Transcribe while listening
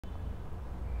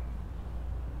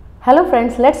Hello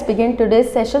friends, let's begin today's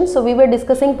session. So we were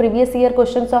discussing previous year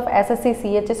questions of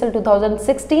SSC-CHSL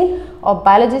 2016 of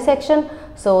biology section.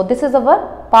 So this is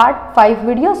our part 5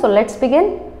 video. So let's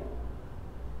begin.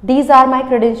 These are my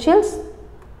credentials.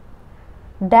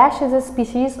 Dash is a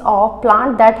species of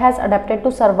plant that has adapted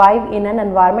to survive in an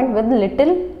environment with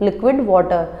little liquid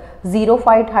water.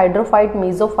 Xerophyte, hydrophyte,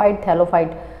 mesophyte,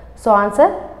 thallophyte. So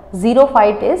answer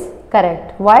xerophyte is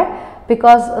correct. Why?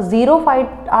 Because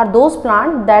xerophyte are those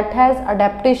plants that have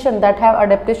adaptation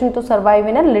to survive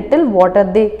in a little water.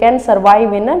 They can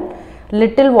survive in a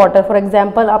little water. For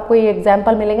example, आपको ये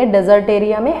example मिलेंगे desert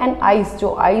area में and ice.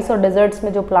 जो ice और deserts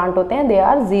में जो plant होते हैं, they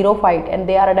are xerophyte and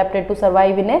they are adapted to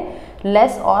survive in a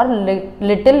less or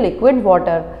little liquid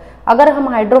water. अगर हम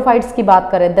hydrophytes की बात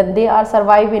करें, then they are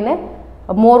survive in a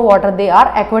more water. They are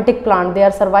aquatic plant. They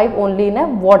are survive only in a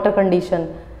water condition.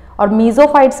 और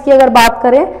mesophyites की अगर बात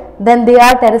करें, then they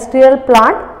are terrestrial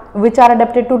plant which are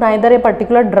adapted to neither a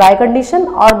particular dry condition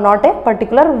or not a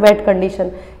particular wet condition.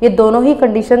 ये दोनों ही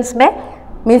conditions में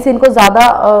means इनको ज़्यादा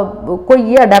कोई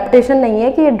ये adaptation नहीं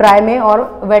है कि ये dry में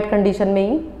और wet condition में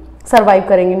ही survive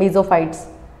करेंगे mesophytes.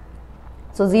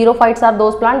 So xerophytes are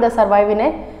those plants that survive in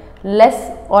a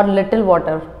less or little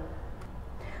water.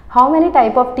 How many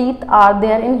type of teeth are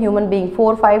there in human being?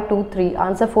 4, 5, 2, 3.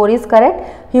 Answer 4 is correct.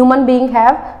 Human being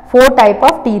have 4 type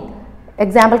of teeth.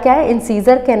 Example क्या है?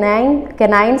 Incisor,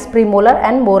 canines, premolar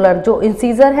and molar. जो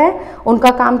incisor है उनका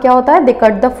काम क्या होता है? दे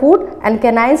cut the food and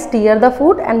canines tier the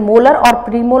food and molar और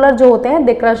प्रीमोलर जो होते हैं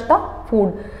दे crush the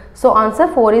food. So answer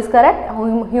 4 is correct.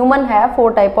 Human have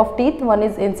 4 type of teeth. One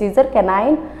is incisor,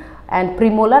 canine and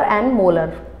premolar and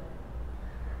molar.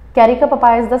 Carica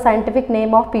papaya is the scientific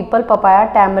name of people papaya,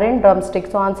 tamarind, drumstick.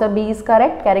 So answer B is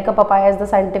correct. Carica papaya is the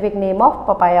scientific name of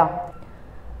papaya.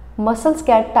 Muscles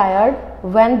get tired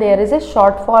when there is a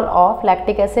shortfall of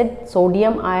lactic acid,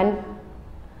 sodium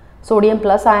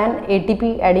plus iron, ATP,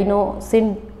 adenosine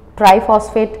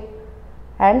triphosphate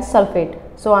and sulfate.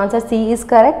 So answer C is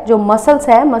correct. जो muscles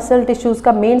है, muscle tissues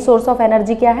का main source of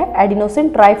energy क्या है? adenosine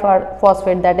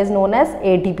triphosphate, that is known as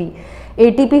ATP.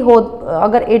 ATP हो,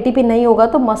 अगर ATP नहीं होगा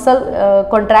तो मसल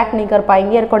कॉन्ट्रैक्ट नहीं कर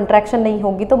पाएंगे और कॉन्ट्रैक्शन नहीं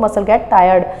होगी तो muscle get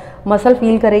tired, muscle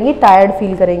feel करेंगी, टायर्ड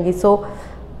फील करेंगी. सो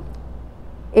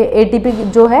ATP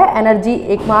जो है एनर्जी,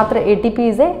 एकमात्र ATP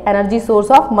is a energy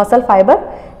source of muscle fibre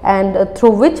and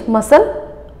through which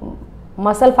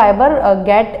muscle fibre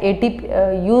gate ATP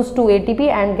use to ATP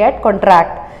and gate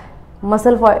contract.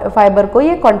 Muscle fibre को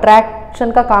ये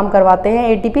contraction का काम करवाते हैं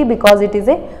ATP because it is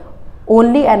A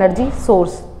only energy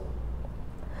source.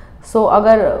 सो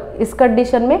अगर इस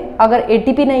condition में अगर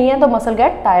ATP नहीं है तो muscle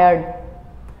get tired.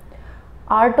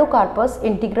 Artocarpus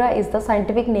integra is the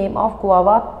scientific name of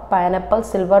guava, pineapple,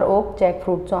 silver oak,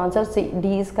 jackfruit. So answer C, D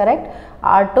is correct.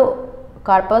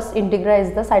 Artocarpus integra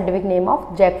is the scientific name of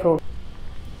jackfruit.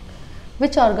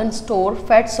 Which organ store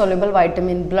fat soluble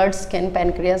vitamin? Blood, skin,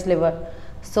 pancreas, liver.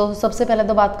 So सबसे पहले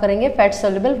तो बात करेंगे fat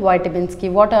soluble vitamins की.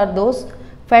 What are those?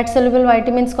 Fat soluble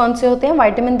vitamin कौन से होते हैं?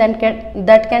 Vitamin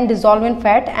that can dissolve in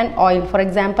fat and oil. For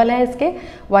example है इसके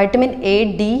vitamin A,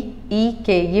 D, E, K.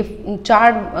 ये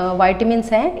 4 वाइटामिन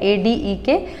हैं A, D, E, K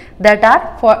that are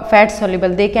fat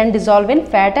soluble. They can dissolve in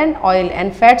fat and oil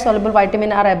and fat soluble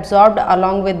vitamin are absorbed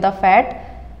along with the fat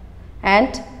and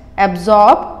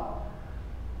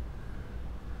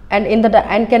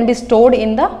can be stored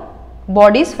in the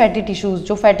bodies fatty tissues.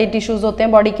 जो fatty tissues होते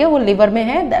हैं body के वो liver में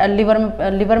है.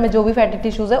 Liver में जो भी फैटी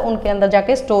टिश्यूज है उनके अंदर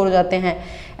जाके स्टोर हो जाते हैं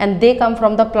and they come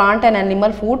from the plant and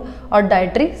animal food और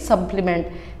डाइटरी सप्लीमेंट.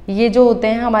 ये जो होते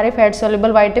हैं हमारे फैट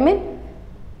सोल्यूबल वाइटामिन,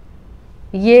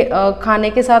 ये खाने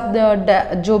के साथ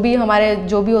जो भी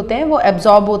होते हैं वो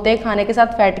एब्जॉर्ब होते हैं खाने के साथ,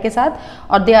 फैट के साथ,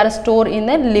 और they are store in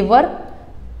A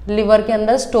liver के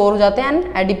अंदर स्टोर हो जाते हैं एंड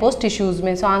एडिपोज टिश्यूज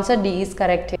में. So answer D is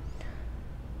correct.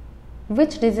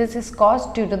 Which disease is caused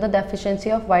due to the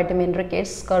deficiency of vitamin?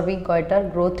 Rickets, scurvy, goiter,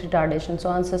 growth retardation. So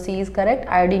answer C is correct.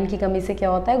 Iodine की कमी से क्या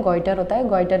होता है? गोइटर होता है.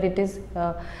 Goitre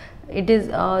it is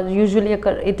usually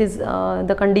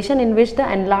the condition in which the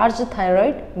enlarged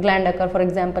thyroid gland occur. For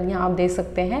example, यहाँ आप देख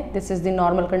सकते हैं this is the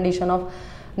normal condition of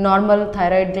normal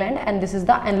thyroid gland and this is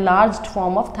the enlarged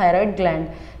form of thyroid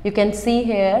gland. You can see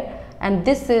here and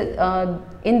this is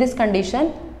in this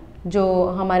condition जो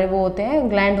हमारे वो होते हैं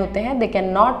ग्लैंड होते हैं they can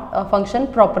not function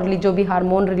properly. जो भी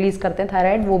hormone release करते हैं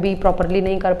थायराइड वो भी प्रॉपरली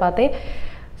नहीं कर पाते.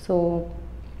 सो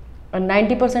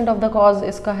 90% ऑफ द कॉज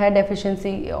इसका है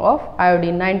deficiency of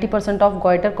iodine. 90% of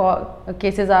goitre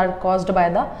cases are caused by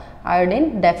the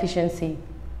iodine deficiency.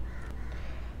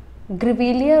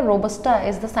 ग्रिविलिया robusta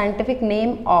is the scientific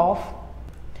name of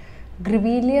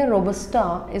Grevillea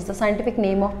robusta is the scientific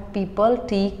name of peepal,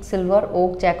 teak, silver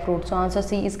oak, jackfruit. So answer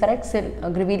C is correct.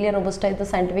 Grevillea robusta is the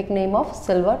scientific name of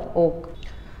silver oak.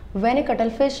 When a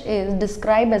cuttlefish is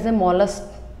described as a mollusk,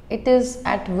 it is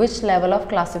at which level of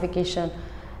classification?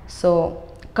 So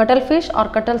cuttlefish or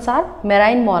cuttles are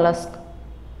marine mollusk.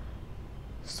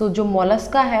 So जो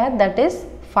mollusca है that is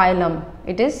phylum.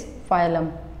 It is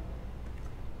phylum.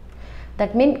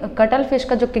 That mean cuttle fish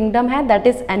का जो kingdom है that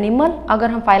is animal. अगर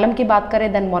हम phylum की बात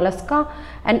करें then Mollusca,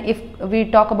 and if we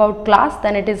talk about class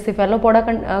then it is Cephalopoda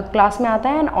class में आता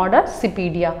है, and order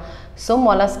सिपीडिया. So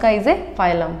Mollusca is a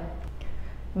phylum.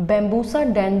 बैम्बूसा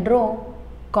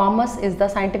डेंड्रोकॉमस is the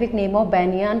scientific name of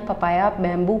banyan, papaya,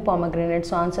 bamboo, pomegranate.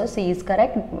 So answer C is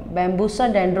correct.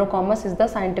 Bambusa dendrocommus is the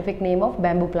scientific name of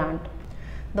bamboo plant.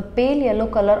 The pale yellow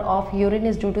color of urine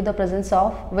is due to the presence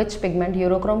of which pigment?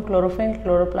 Urochrome, chlorophyll,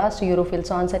 chloroplast, urofil.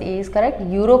 So answer A is correct.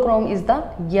 Urochrome is the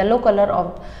yellow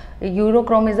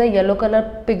color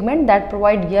pigment that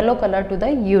provide yellow color to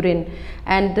the urine.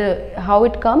 And how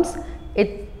it comes?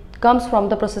 It comes from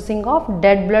the processing of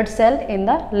dead blood cell in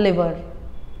the liver.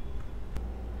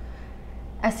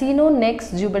 Acinonyx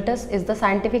jubatus is the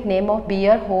scientific name of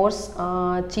bear, horse,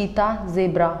 cheetah,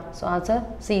 zebra. So answer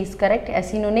C is correct.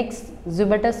 Acinonyx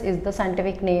jubatus is the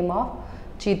scientific name of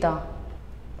cheetah.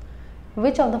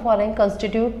 Which of the following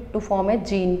constitute to form a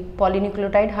gene?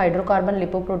 Polynucleotide, hydrocarbon,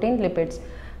 lipoprotein, lipids.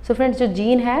 So friends, जो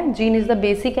gene है, gene is the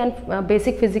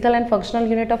basic physical and functional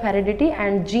unit of heredity,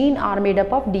 and gene are made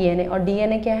up of DNA. और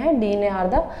DNA क्या है? DNA are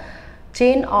the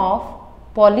chain of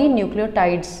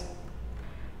polynucleotides.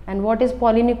 And what is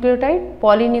polynucleotide?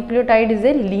 Polynucleotide is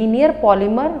a linear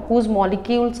polymer whose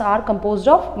molecules are composed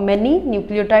of many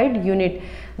nucleotide unit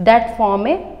that form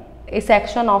a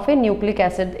section of a nucleic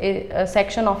acid, a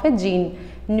section of a gene.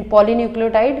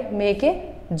 Polynucleotide make a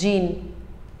gene.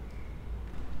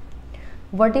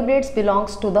 Vertebrates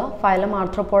belongs to the phylum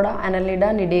Arthropoda,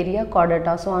 Annelida, Cnidaria,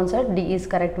 Chordata. So answer D is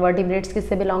correct. Vertebrates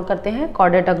किससे belong करते हैं?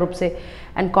 Chordata group से.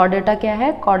 And Chordata क्या है?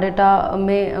 Chordata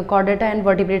में Chordata and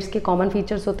vertebrates के common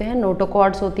features होते हैं.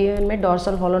 Notochords होती है इनमें,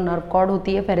 dorsal hollow nerve cord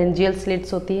होती है, pharyngeal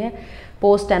slits होती है,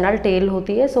 post-anal tail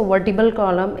होती है. So vertebral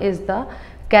column is the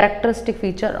characteristic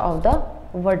feature of the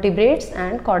vertebrates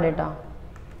and Chordata.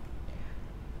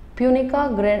 Punica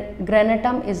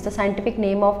granatum is the scientific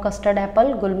name of custard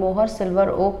apple, gulmohar, silver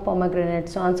oak, pomegranate.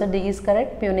 So answer D is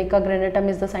correct. Punica granatum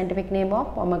is the scientific name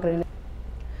of pomegranate.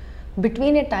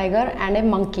 Between a tiger and a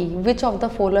monkey, which of the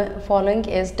following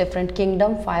is different?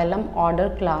 Kingdom, phylum,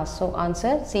 order, class. So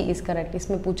answer C is correct.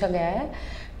 इसमें पूछा गया है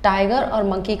tiger और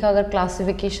monkey का अगर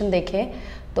classification देखें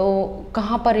तो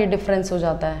कहाँ पर ये डिफरेंस हो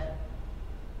जाता है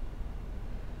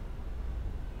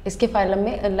इसके फाइलम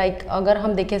में. लाइक अगर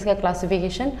हम देखें इसका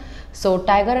classification, so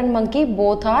tiger and monkey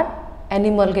both are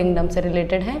animal kingdom से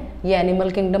रिलेटेड हैं, ये एनिमल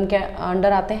किंगडम के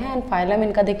अंडर आते हैं. एंड फाइलम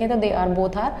इनका देखें तो they are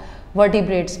both are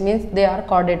vertebrates, means they are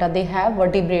Chordata, they have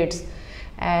vertebrates.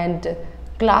 And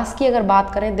class की अगर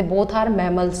बात करें दे बोथ आर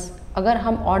मैमल्स. अगर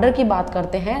हम ऑर्डर की बात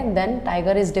करते हैं then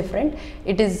tiger is different,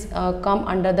 it is come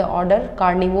under the order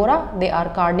Carnivora, they are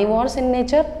carnivores in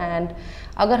nature. And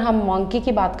अगर हम मंकी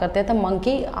की बात करते हैं तो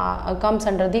monkey comes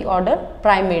under the order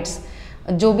primates.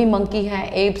 जो भी मंकी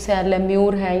हैं, एप्स है,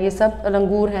 लेम्यूर है, ये सब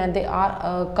लंगूर हैं, they are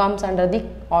comes under the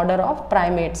order of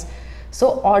primates. So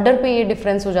order पे ये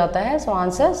डिफरेंस हो जाता है. So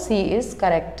answer C is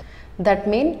correct. That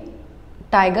mean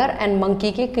tiger and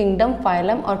monkey के किंगडम,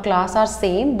 फाइलम और class are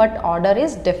same but order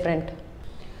is different.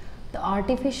 The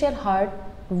artificial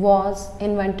heart was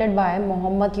invented by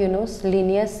Mohammad Yunus,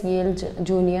 Linnaeus L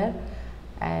junior,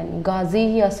 and Ghazi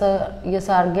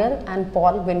Yasargir and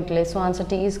Paul Winkley. So answer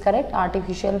T is correct.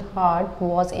 Artificial heart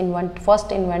was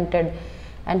first invented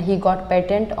and he got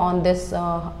patent on this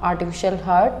artificial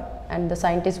heart, and the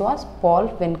scientist was Paul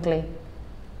Winkley.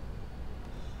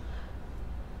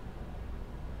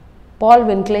 Paul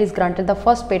Winkley is granted the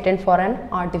first patent for an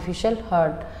artificial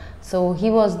heart. So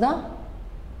he was the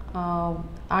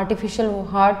artificial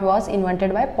heart was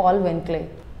invented by Paul Winkley.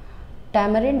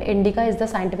 Tamarind indica is the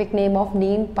scientific name of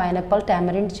neem, pineapple,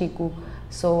 tamarind, chiku.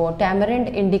 So tamarind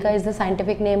indica is the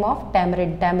scientific name of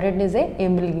tamarind. Tamarind is a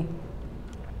imli.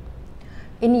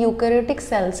 In eukaryotic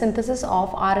cell, synthesis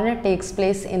of RNA takes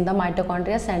place in the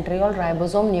mitochondria, centriole,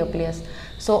 ribosome, nucleus.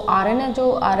 So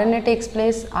RNA takes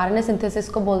place, RNA synthesis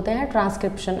को बोलते हैं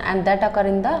transcription, and that occur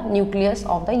in the nucleus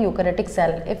of the eukaryotic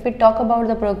cell. If we talk about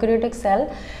the prokaryotic cell,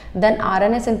 then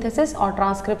RNA synthesis or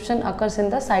transcription occurs in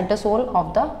the cytosol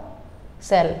of the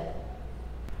cell.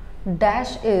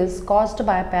 Dash is caused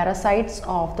by parasites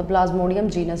of the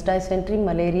Plasmodium genus, dysentery,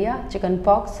 malaria,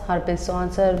 chickenpox, herpes. So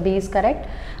answer B is correct.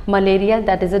 Malaria,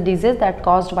 that is a disease that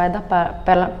caused by the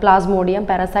Plasmodium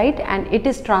parasite, and it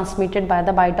is transmitted by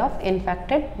the bite of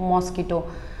infected mosquito.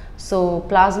 So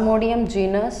Plasmodium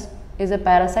genus is a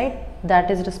parasite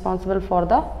that is responsible for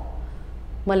the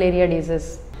malaria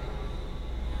disease.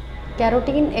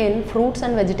 Carotene in fruits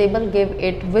and vegetable give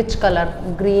it which color?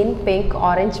 Green, pink,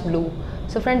 orange, blue.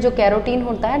 So friends, जो carotene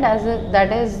होता है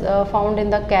that is found in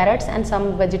the carrots and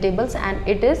some vegetables, and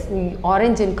it is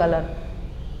orange in color.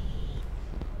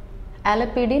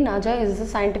 Alipidinaja is the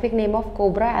scientific name of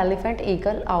cobra, elephant,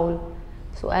 eagle, owl.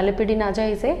 So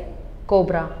Alipidinaja is a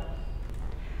cobra.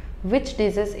 Which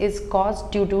disease is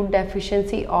caused due to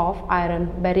deficiency of iron?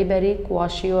 Beriberi,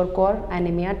 kwashiorkor,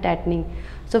 anemia, tetany.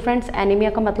 So friends,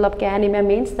 anemia का मतलब क्या है? Anemia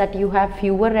means that you have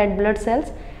fewer red blood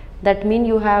cells. That mean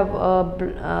you have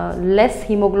less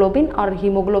hemoglobin, और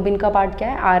hemoglobin का part क्या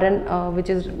है? Iron, which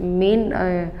is main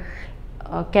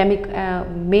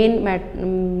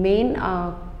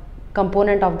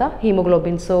component of the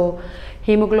hemoglobin. So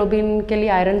hemoglobin के लिए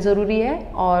iron ज़रूरी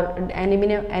है, और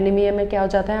anemia में क्या हो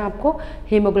जाता है? आपको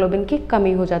hemoglobin की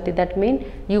कमी हो जाती है. That mean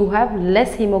you have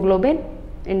less hemoglobin.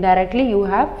 Indirectly you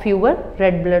have fewer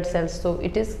red blood cells. So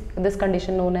it is this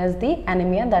condition known as the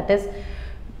anemia, that is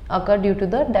occur due to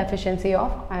the deficiency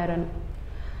of iron.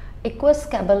 Equus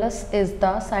caballus is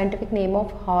the scientific name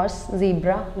of horse,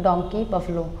 zebra, donkey,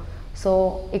 buffalo.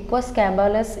 So Equus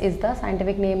caballus is the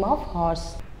scientific name of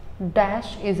horse.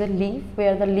 Dash is a leaf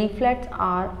where the leaflets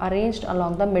are arranged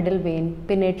along the middle vein.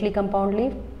 Pinnately compound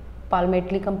leaf,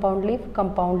 palmately compound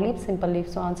leaf, simple leaf.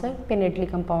 So answer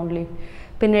pinnately compound leaf.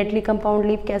 Pinnately compound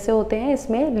leaf कैसे होते हैं?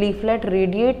 इसमें leaflet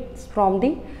radiates from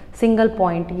the single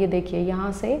point. ये देखिए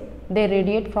यहाँ से they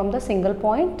radiate from the single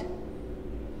point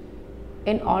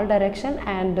in all direction,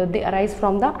 and they arise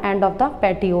from the end of the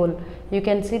petiole. You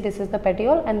can see this is the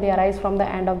petiole, and they arise from the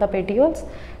end of the petioles,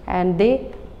 and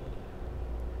they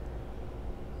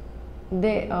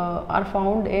are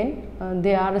found in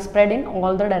they are spread in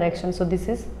all the directions. So this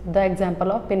is the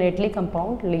example of pinnately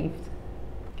compound leaves.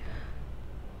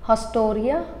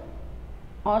 Hostoria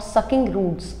or sucking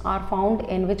roots are found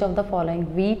in which of the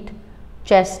following? Wheat,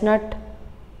 chestnut,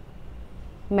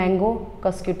 mango,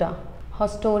 Cuscuta.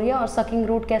 Haustoria और sucking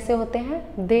root कैसे होते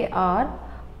हैं? They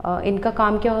are इनका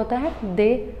काम क्या होता है?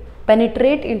 दे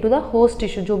penetrate into the host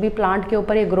tissue. जो भी प्लांट के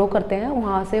ऊपर ये ग्रो करते हैं,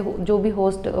 वहाँ से जो भी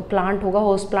होस्ट प्लांट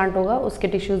होगा उसके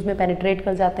टिश्यूज़ में पेनिट्रेट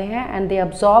कर जाते हैं, एंड दे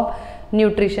अब्जॉर्ब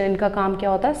न्यूट्रिशन. इनका काम क्या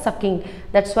होता है? Sucking.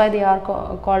 That's why they are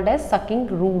called as sucking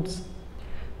roots.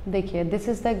 देखिए, this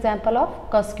is the example of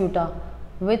Cuscuta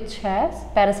which has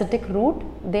parasitic root.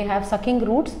 They have sucking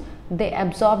roots. They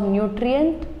absorb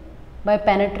nutrient by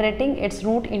penetrating its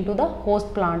root into the host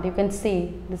plant. You can see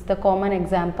this is the common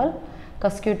example,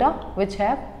 cuscuta, which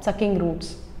have sucking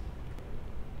roots.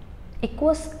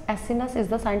 Equus asinus is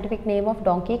the scientific name of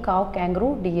donkey, cow, kangaroo,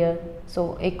 deer. So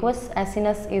Equus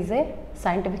asinus is a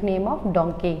scientific name of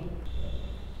donkey.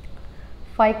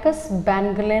 Ficus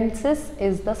bengalensis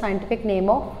is the scientific name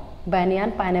of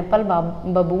banyan, pineapple,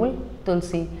 babool,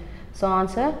 tulsi. So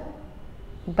answer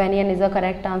banyan is the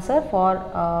correct answer for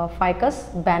Ficus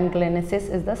bengalensis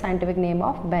is the scientific name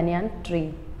of banyan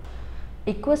tree.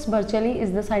 Equus burchellii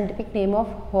is the scientific name of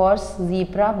horse,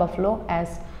 zebra, buffalo,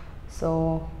 ass.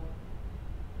 So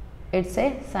it's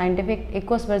a scientific,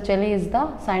 Equus burchellii is the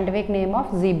scientific name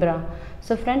of zebra.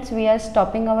 So friends, we are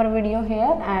stopping our video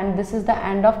here, and this is the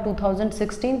end of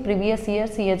 2016 previous year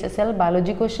CHSL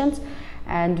biology questions,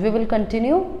 and we will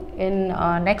continue in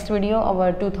next video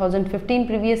our 2015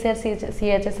 previous year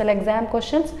CHSL exam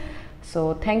questions.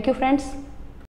 So thank you friends.